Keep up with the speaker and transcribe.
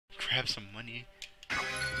grab some money.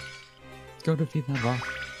 Let's go defeat that boss.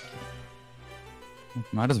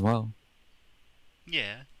 Might as well.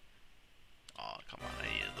 Yeah. Oh, come on, I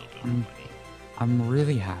need a little bit more money. I'm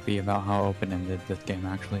really happy about how open-ended this game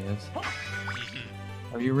actually is.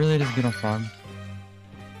 Are you really just gonna farm?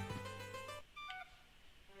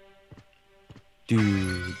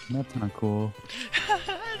 Dude, that's kinda cool. I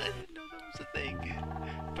didn't know that was a thing.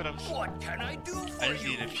 But What can I do for I just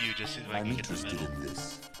need a few just so I I'm can get the interested medal. in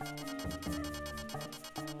this.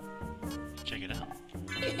 Check it out.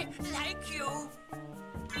 Thank you.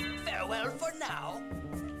 Farewell for now.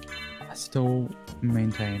 I still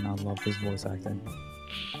maintain I love his voice acting.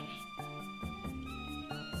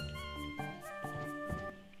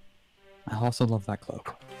 I also love that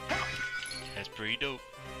cloak. That's pretty dope.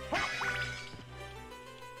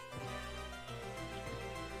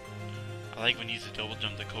 I like when you use a double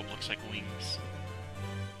jump, the cope looks like wings.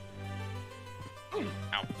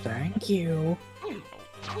 Ow. Thank you.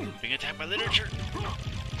 Oh, being attacked by literature.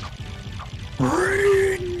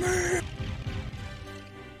 Bring me!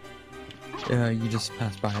 Yeah, you just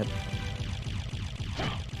passed by it.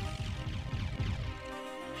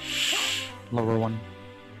 Lower one.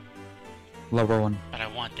 Lower one. But I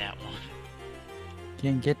want that one.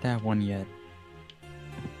 Can't get that one yet.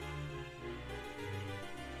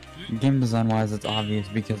 Game design wise, it's obvious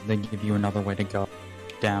because they give you another way to go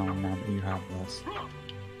down now that you have this.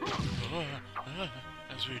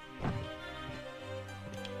 That's weird.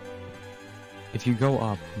 If you go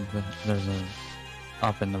up, there's a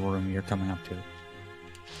up in the room you're coming up to.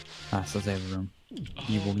 That's the save room.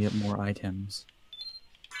 You will get more items.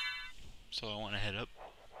 So I want to head up.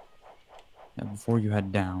 And before you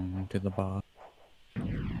head down to the boss.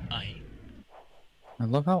 I I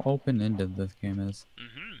love how open-ended this game is.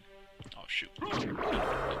 Oh shoot. Don't want it,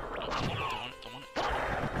 don't want it.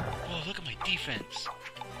 Whoa, look at my defense.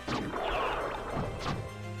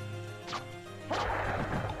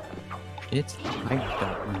 It's hyped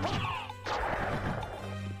up now.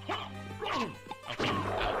 Okay,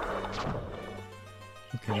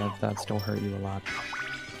 Okay, that still hurt you a lot.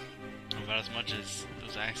 about as much as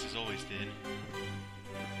those axes always did.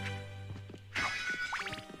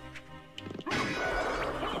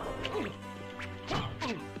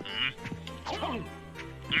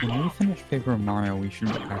 When we finish Paper Mario, we should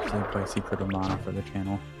actually play Secret of Mana for the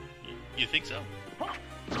channel. You think so?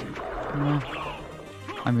 Yeah.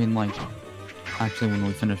 I mean, like, actually when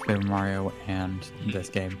we finish Paper Mario and this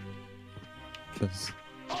game. Because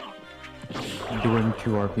doing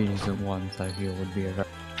 2 RPGs at once, I feel, would be a very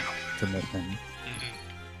commitment.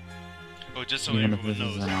 Oh, just so Even if everyone this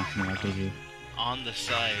is knows, an action RPG. on the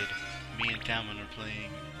side, me and Tamlin are playing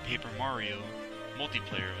Paper Mario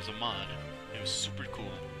multiplayer as a mod. It was super cool.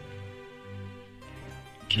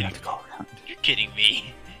 You have to go around. You're kidding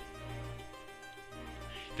me.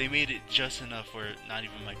 They made it just enough where not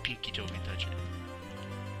even my pinky toe can touch it.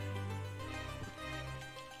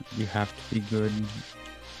 You have to be good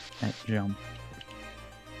at jump.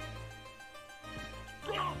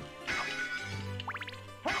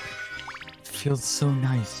 It feels so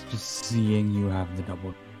nice just seeing you have the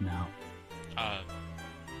double now.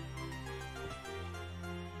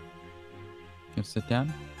 You sit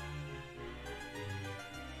down?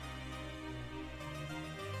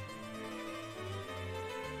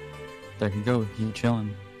 There you go, you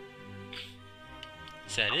chilling.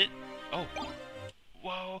 Is that it? Oh.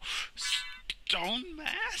 Whoa. Stone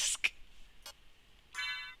mask?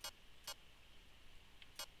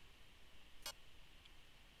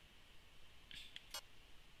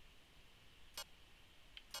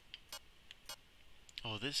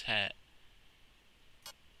 Oh, this hat.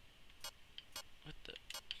 What the?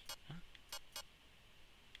 Huh?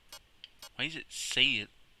 Why does it say it?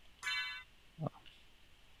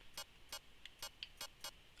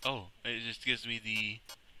 Oh, it just gives me the...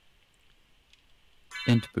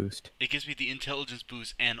 Int boost. It gives me the intelligence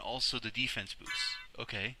boost and also the defense boost.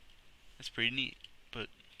 Okay. That's pretty neat. But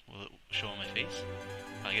will it show on my face?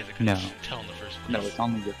 I guess I couldn't No. tell in the first place. No, it's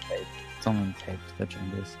only your face. It's only the tape that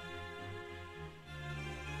changes.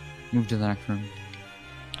 Move to the next room.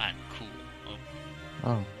 I'm cool.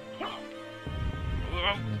 Oh.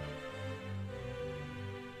 Oh.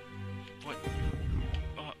 What?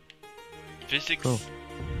 Physics? Cool.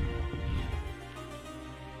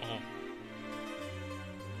 Oh.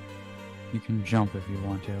 You can jump if you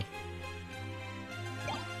want to.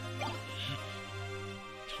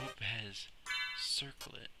 Topaz.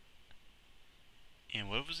 Circlet. And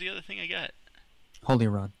what was the other thing I got? Holy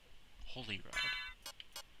Rod. Holy Rod.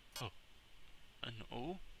 Oh. An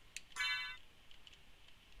O?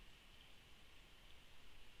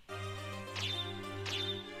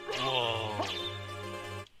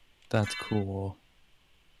 That's cool.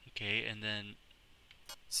 Okay, and then...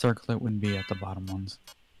 Circlet would be at the bottom ones.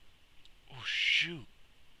 Oh, shoot.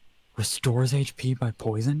 Restores HP by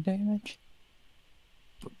poison damage?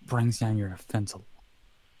 Brings down your defense a lot.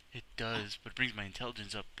 It does, but it brings my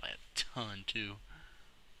intelligence up by a ton, too.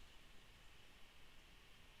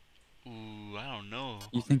 Ooh, I don't know.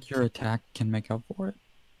 You think your attack can make up for it?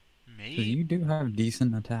 Maybe. Because you do have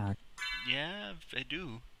decent attack. Yeah, I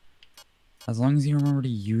do. As long as you remember to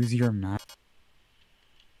use your map.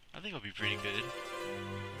 I think I'll be pretty good.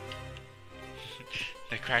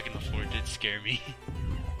 The crack in the floor did scare me.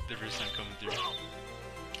 The first time coming through.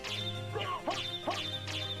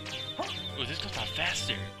 Oh, this goes out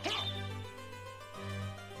faster.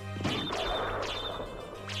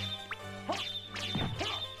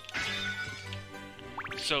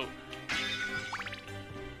 So,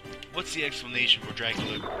 what's the explanation for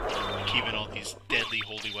Dracula keeping all these deadly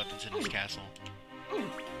holy weapons in his castle?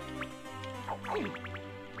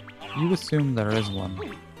 You assume there is one.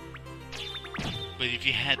 But if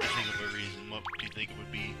you had to think of a reason, what do you think it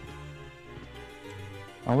would be?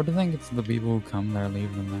 I would think it's the people who come there,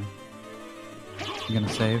 leave them there. You gonna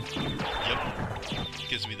save? Yep.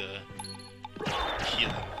 Gives me the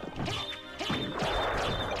healing.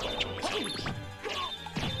 Which always helps.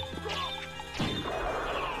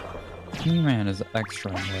 He-Man is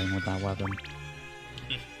extra annoying with that weapon.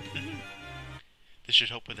 This should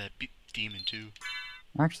help with that demon too.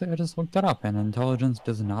 Actually, I just looked it up, and intelligence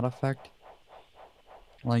does not affect,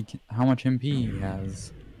 like, how much MP he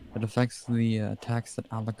has. It affects the attacks that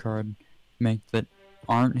Alucard make that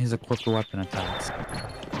aren't his equipped weapon attacks.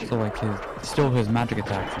 So, like, still his magic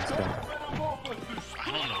attacks and stuff.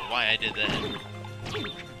 I don't know why I did that.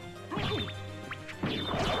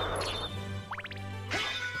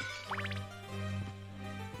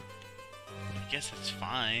 I guess it's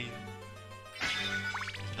fine.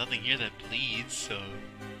 There's nothing here that bleeds, so...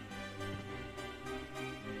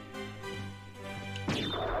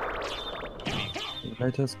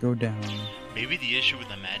 Let us go down. Maybe the issue with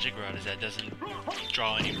the magic rod is that it doesn't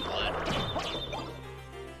draw any blood.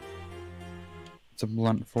 It's a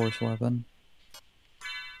blunt force weapon.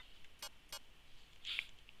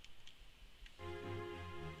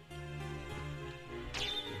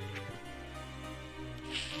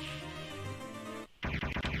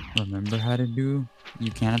 Remember how to do?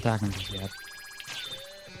 You can't attack him just yet.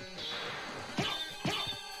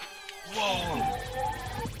 Whoa!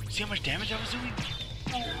 See how much damage I was doing?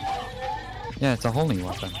 Yeah, it's a holy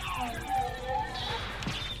weapon.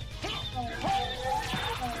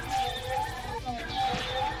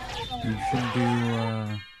 You should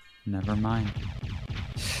do, never mind.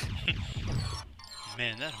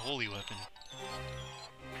 Man, that holy weapon.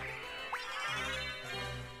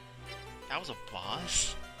 That was a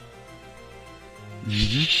boss?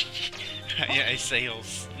 Mm-hmm. Yeah, I say all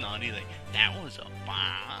snotty like, that was a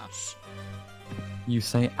boss. You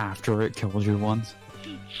say after it killed you once.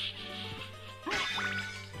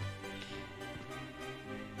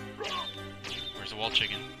 Where's the wall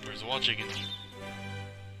chicken? Where's the wall chicken?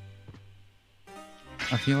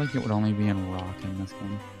 I feel like it would only be in rock in this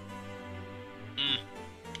game.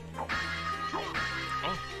 Oh!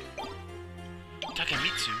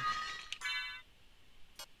 Takamitsu!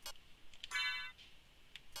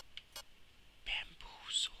 Bamboo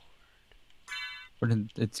sword. But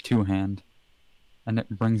it's two-hand. And it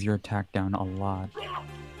brings your attack down a lot.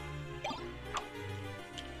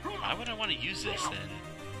 Why would I want to use this then?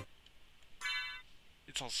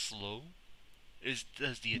 It's all slow?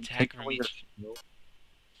 Does the attack from each...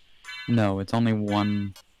 No, it's only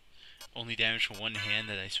one... Only damage from one hand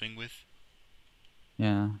that I swing with?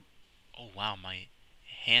 Yeah. Oh wow, my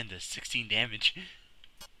hand does 16 damage.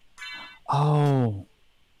 Oh!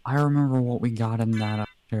 I remember what we got in that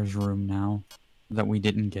upstairs room now. That we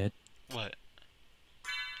didn't get. What?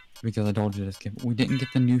 Because I told you to skip. We didn't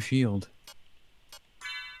get the new shield.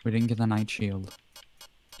 We didn't get the night shield.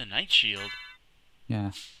 The night shield?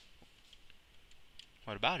 Yeah.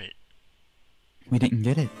 What about it? We didn't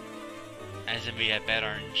get it. As if we had bad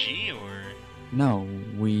RNG, or...? No,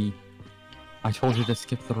 I told you to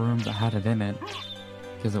skip the room that had it in it.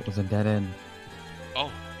 Because it was a dead end.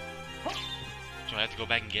 Oh. So I have to go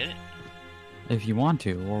back and get it? If you want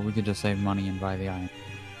to, or we could just save money and buy the iron.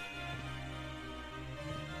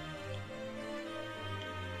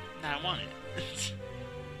 Nah, I want it.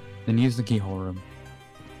 Then use the keyhole room.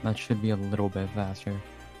 That should be a little bit faster.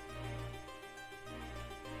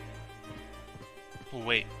 Oh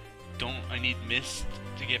wait, don't I need mist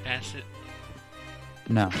to get past it?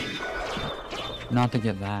 No. Not to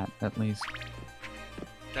get that, at least.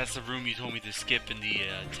 That's the room you told me to skip in the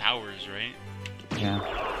towers, right? Yeah.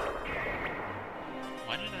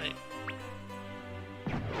 Why did I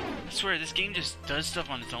swear, this game just does stuff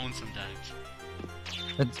on its own sometimes.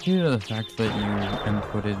 It's due to the fact that you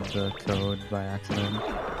inputted the code by accident.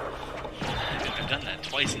 I've done that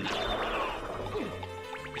twice now.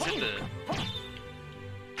 Is it the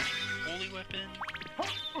holy weapon?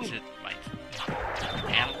 Is it my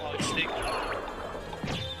analog stick?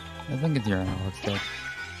 I think it's your analog stick.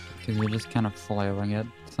 Because you're just kind of flailing it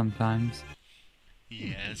sometimes.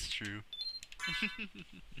 Yeah, that's true.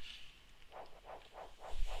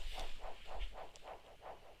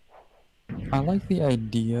 I like the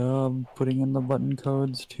idea of putting in the button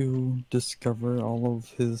codes to discover all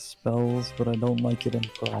of his spells, but I don't like it in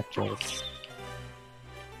practice.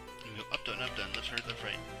 You go up, down, left,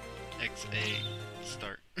 right. X, A,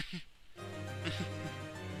 start.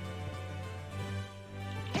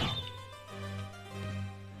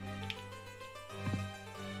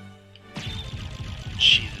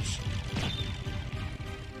 Jesus.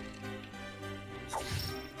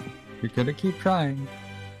 You're gonna keep trying.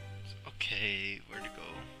 Okay, where to go?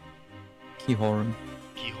 Keyhole room.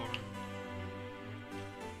 Keyhole room.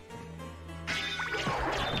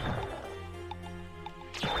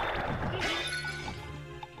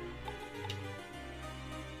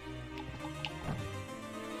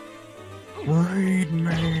 Read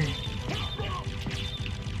me!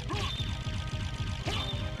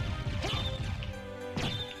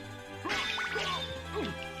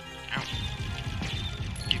 Ow.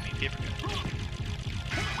 Give me paper gun.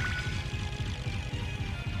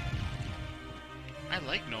 I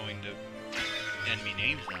like knowing the enemy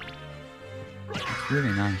names now. It's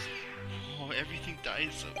really nice. Oh, everything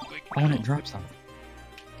dies so quick. Oh, and it drops off.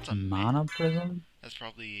 It's A mana prism? That's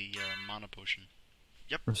probably a mana potion.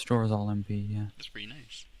 Restores all MP, yeah. That's pretty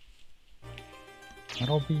nice.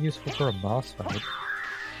 That'll be useful for a boss fight. This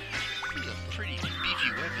is a pretty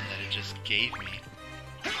beefy weapon that it just gave me.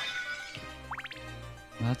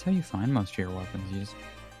 Well, that's how you find most of your weapons, you just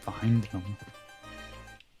find them.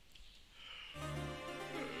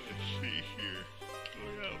 Let's see here. Go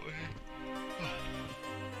that way.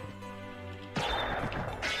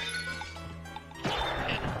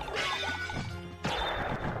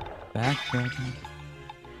 Backtracking.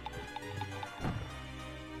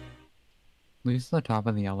 At least the top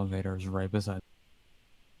of the elevator is right beside.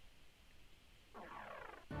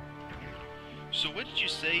 So what did you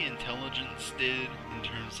say intelligence did in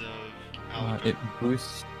terms of how It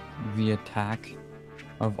boosts the attack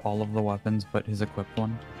of all of the weapons but his equipped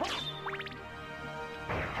one.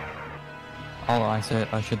 I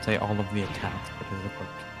should say all of the attacks but his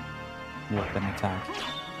equipped weapon attack.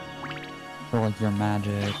 So like your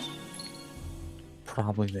magic,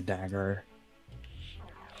 probably the dagger.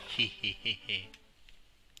 Hehehehe.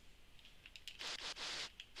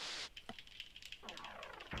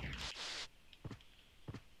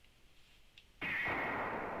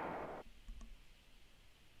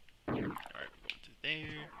 Alright, we're going through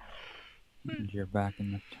there. And you're back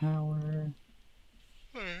in the tower.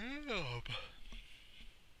 Oh,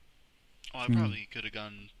 I probably could have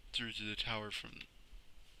gone through to the tower from...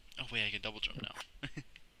 Oh wait, I can double jump now.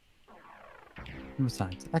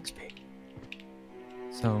 Besides, XP.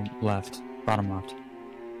 So, left, bottom left.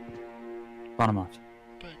 Bottom left.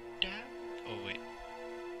 But that... Oh wait.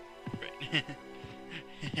 Right.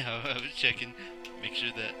 Yeah, I was checking. Make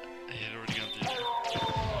sure that I had already gone through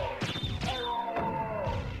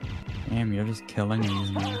there. Damn, you're just killing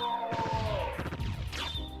these now.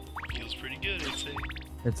 Feels pretty good, I'd say.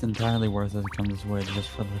 It's entirely worth it to come this way just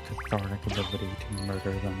for the cathartic ability to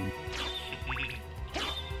murder them.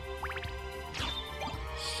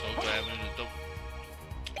 So glad I'm in a double...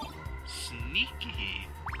 Sneaky.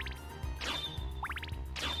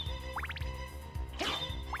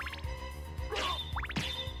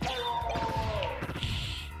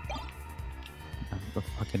 The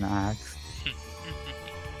fucking axe.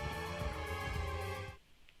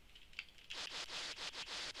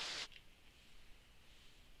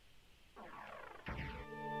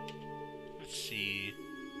 Let's see.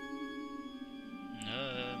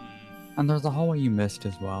 And there's a hallway you missed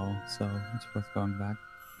as well, so it's worth going back.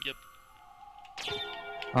 Yep.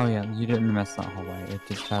 Oh yeah, you didn't miss that hallway. It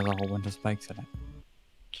just has a whole bunch of spikes in it.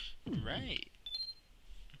 Right.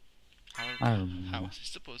 I remember. How was I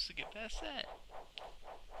supposed to get past that?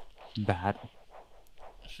 Bad.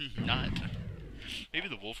 Not. Maybe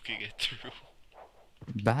the wolf could get through.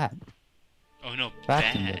 Bad. Oh no, Bat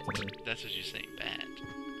can bad. get through. That's what you're saying, bad.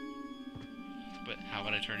 But how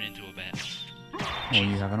would I turn into a bat? Well,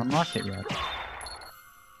 you haven't unlocked it yet.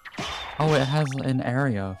 Oh, it has an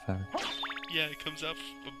area effect. Yeah, it comes up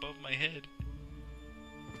above my head.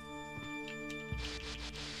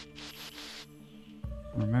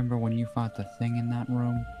 Remember when you fought the thing in that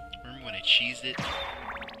room? Remember when I cheesed it?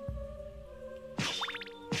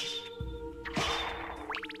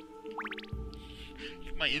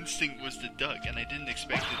 My instinct was to duck, and I didn't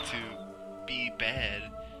expect it to be bad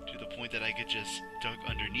to the point that I could just duck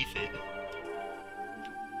underneath it.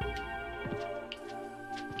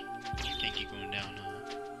 Can't keep going down,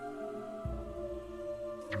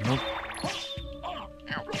 Nope. Ow.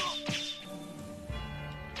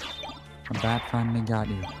 A bat finally got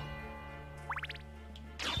you.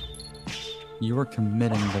 You were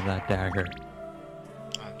committing to that dagger.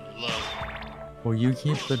 I love. Will you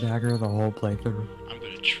keep the dagger the whole playthrough? I'm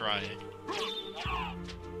gonna try it.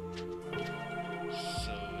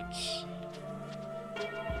 So it's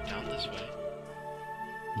down this way.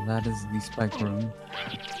 That is the spike room.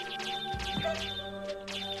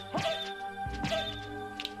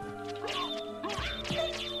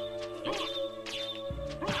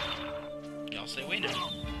 Y'all say wait now.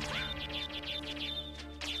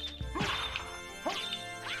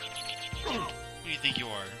 Who do you think you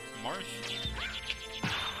are, Marth?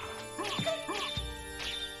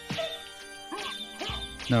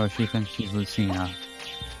 No, she thinks she's Lucina.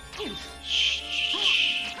 Shh.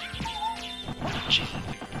 She's in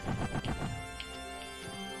there.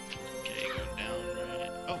 Okay, go down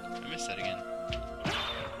right. Oh, I missed that again.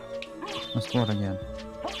 Let's what again?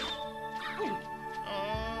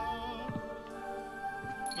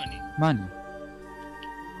 Money. Money.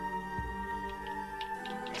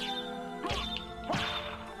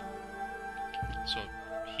 So,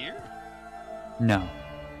 here? No.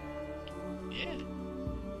 Yeah.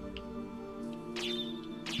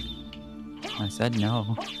 I said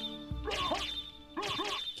no.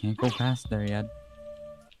 Can't go past there yet.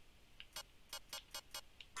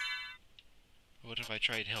 What if I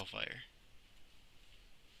tried Hellfire?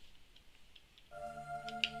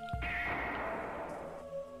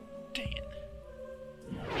 Dang it.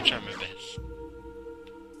 I'll try my best.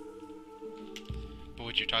 But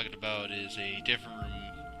what you're talking about is a different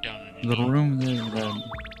room down in The room,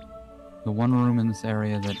 the one room in this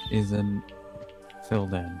area that isn't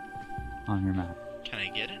filled in on your map. Can I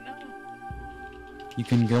get it now? You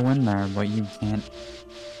can go in there, but you can't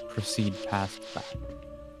proceed past that.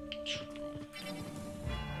 True.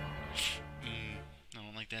 I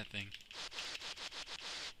don't like that thing.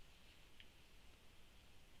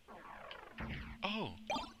 Oh!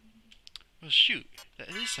 Well, shoot. That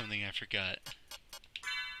is something I forgot.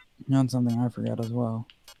 Not something I forgot as well.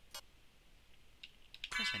 Of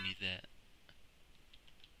course I need that.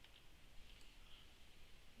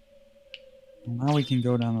 Now we can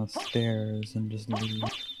go down the stairs and just leave.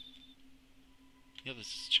 Yeah,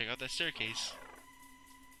 let's check out that staircase.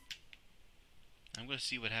 I'm gonna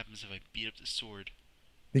see what happens if I beat up the sword.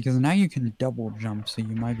 Because now you can double jump, so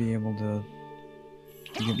you might be able to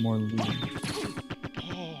get more loot.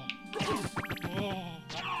 Oh! Oh!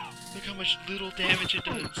 Look how much little damage it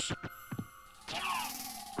does!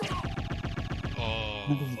 Oh!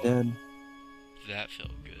 That is dead. That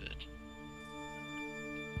felt good.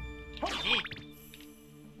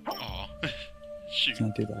 Oh! Shoot.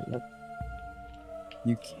 Can't do that yet.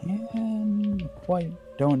 You can quite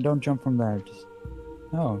don't jump from there. Just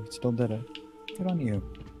no, you still did it. Good on you.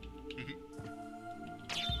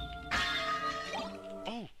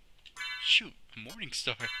 Oh! Shoot! A morning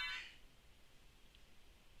star!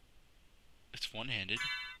 It's one-handed.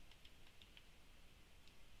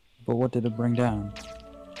 But what did it bring down?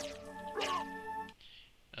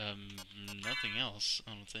 Nothing else, I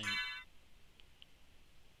don't think.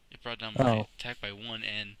 It brought down Oh. my attack by 1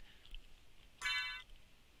 and...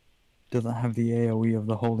 Doesn't have the AoE of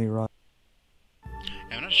the Holy Rod.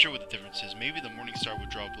 I'm not sure what the difference is. Maybe the morning star would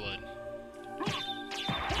draw blood.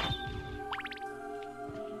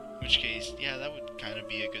 In which case, yeah, that would kind of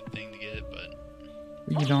be a good thing to get, but...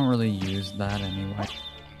 But you don't really use that anyway.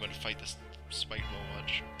 I'm going to fight this spike ball,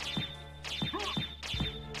 watch.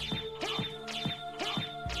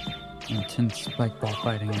 Intense spike ball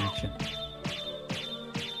fighting action.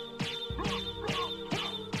 I'm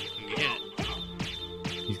gonna get it.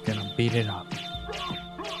 He's gonna beat it up.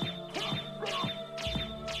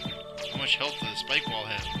 How much health does the spike ball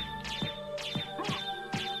have?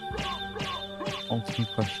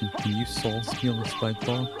 Ultimate question, can you soul steal the spike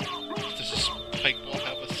ball? Does the spike ball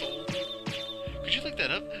have a soul? Could you look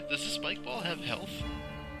that up? Does the spike ball have health?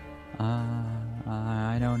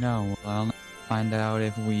 I don't know. I'll find out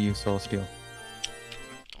if we use soul steal. I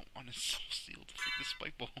don't want to soul steal to freak the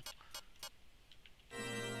spike ball.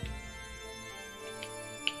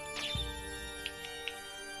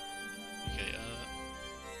 Okay,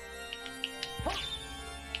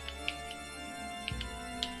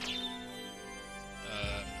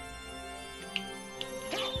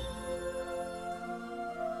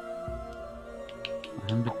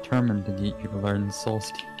 determined to get you to learn Soul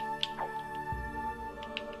Steel.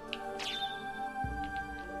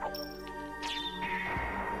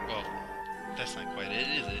 Well, that's not quite it,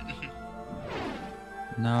 is it?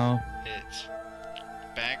 No. It's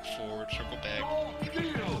back, forward, circle back.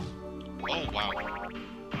 Oh, wow.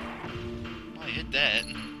 I hit that.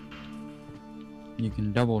 You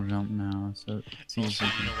can double jump now, so it's Oh, easy. so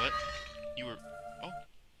you know what? You were... Oh.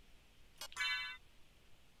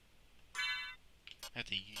 I have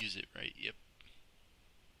to use it right, yep.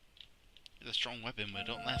 It's a strong weapon, but it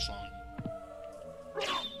don't last long.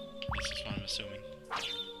 This is what I'm assuming.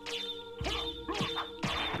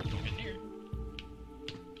 In here.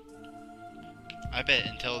 I bet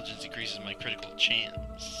intelligence increases my critical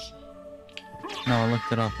chance. No, I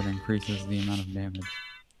looked it up, it increases the amount of damage.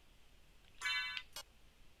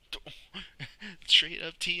 Straight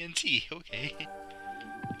up TNT, okay.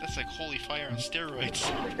 That's like holy fire on steroids.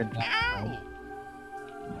 Good Ow!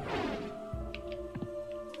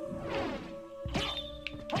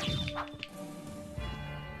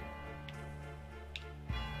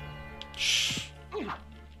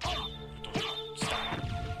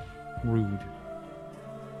 Rude.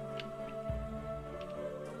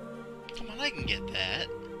 Come on, I can get that.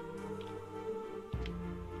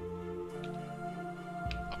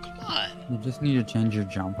 Oh, come on. You just need to change your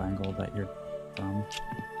jump angle that you're from.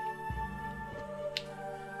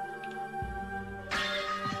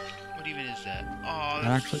 What even is that? Oh, It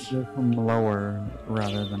that's... actually goes from lower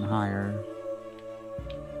rather than higher.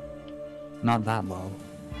 Not that low.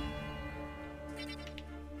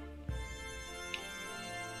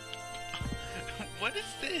 What is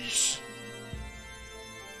this?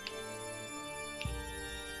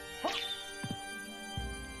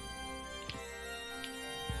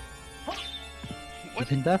 You What?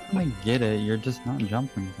 can definitely get it, you're just not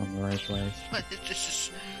jumping from the right place. What? This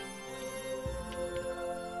is...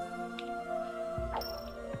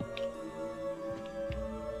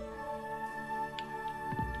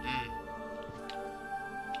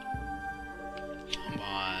 Come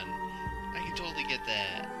on. I can totally get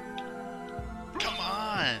that. Come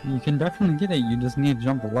on! You can definitely get it, you just need to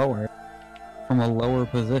jump lower. From a lower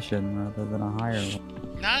position rather than a higher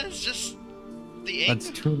one. Nah, it's just... The That's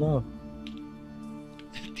angle... too low.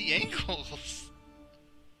 The angles!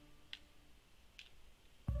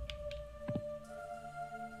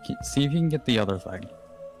 See if you can get the other thing.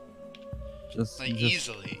 Like,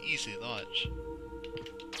 easily launch.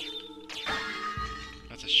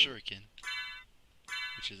 That's a shuriken.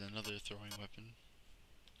 Which is another throwing weapon.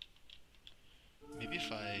 Maybe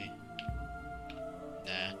if I...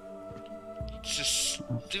 Nah. It's just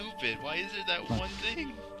stupid. Why is there that one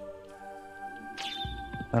thing?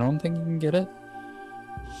 I don't think you can get it.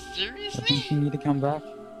 I think you Seriously? need to come back.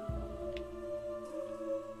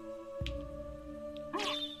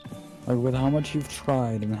 Like, with how much you've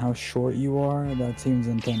tried and how short you are, that seems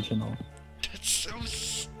intentional. That's so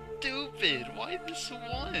stupid. Why this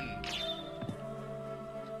one?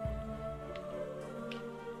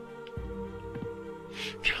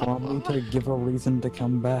 Come Probably to on. give a reason to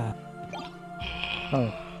come back.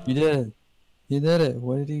 Oh, you did it. You did it.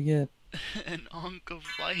 What did you get? An Ankh of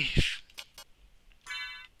Life.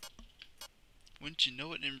 Wouldn't you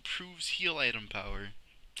know it improves heal item power?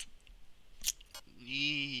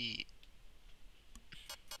 Yee.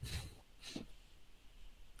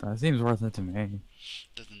 That seems worth it to me.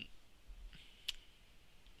 Doesn't.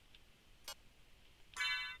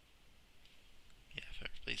 Yeah, if I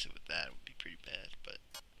replace it with that, it would be pretty bad, but.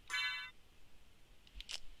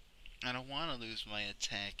 I don't want to lose my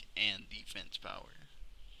attack and defense power.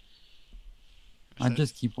 I'd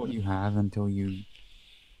just keep what you have until you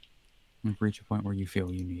reach a point where you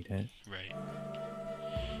feel you need it. Right.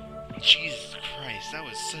 Jesus Christ, that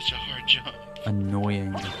was such a hard jump.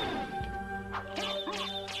 Annoying.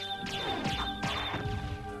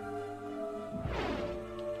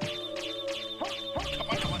 Come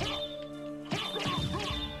on, come on.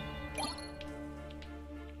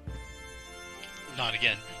 Not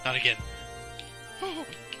again, not again.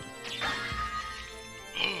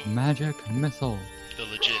 Magic missile. The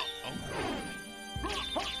legit. Oh.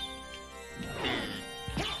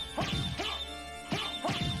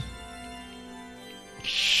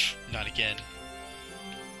 Not again.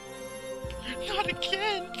 Not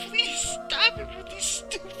again! Please stop it with these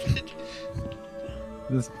stupid.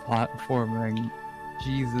 This platforming.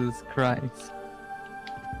 Jesus Christ.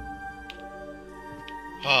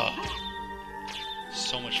 Oh.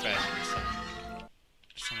 So much faster this time.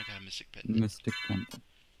 This time I got a Mystic Pet. Mystic Pendant.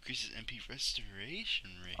 Increases MP restoration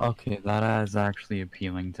rate. Okay, that is actually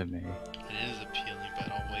appealing to me. It is appealing,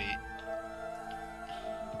 but I'll wait.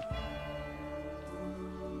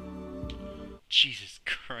 Jesus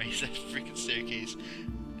Christ, that freaking staircase.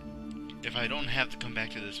 If I don't have to come back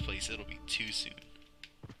to this place, it'll be too soon.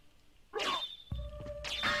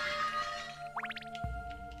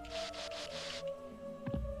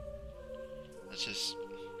 Let's just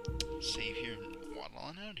save here and waddle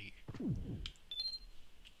on out of here.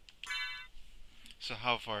 So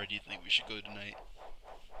how far do you think we should go tonight?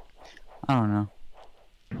 I don't know.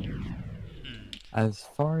 As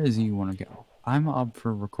far as you want to go. I'm up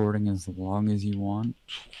for recording as long as you want.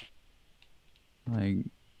 Like,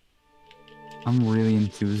 I'm really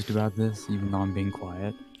enthused about this, even though I'm being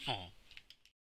quiet.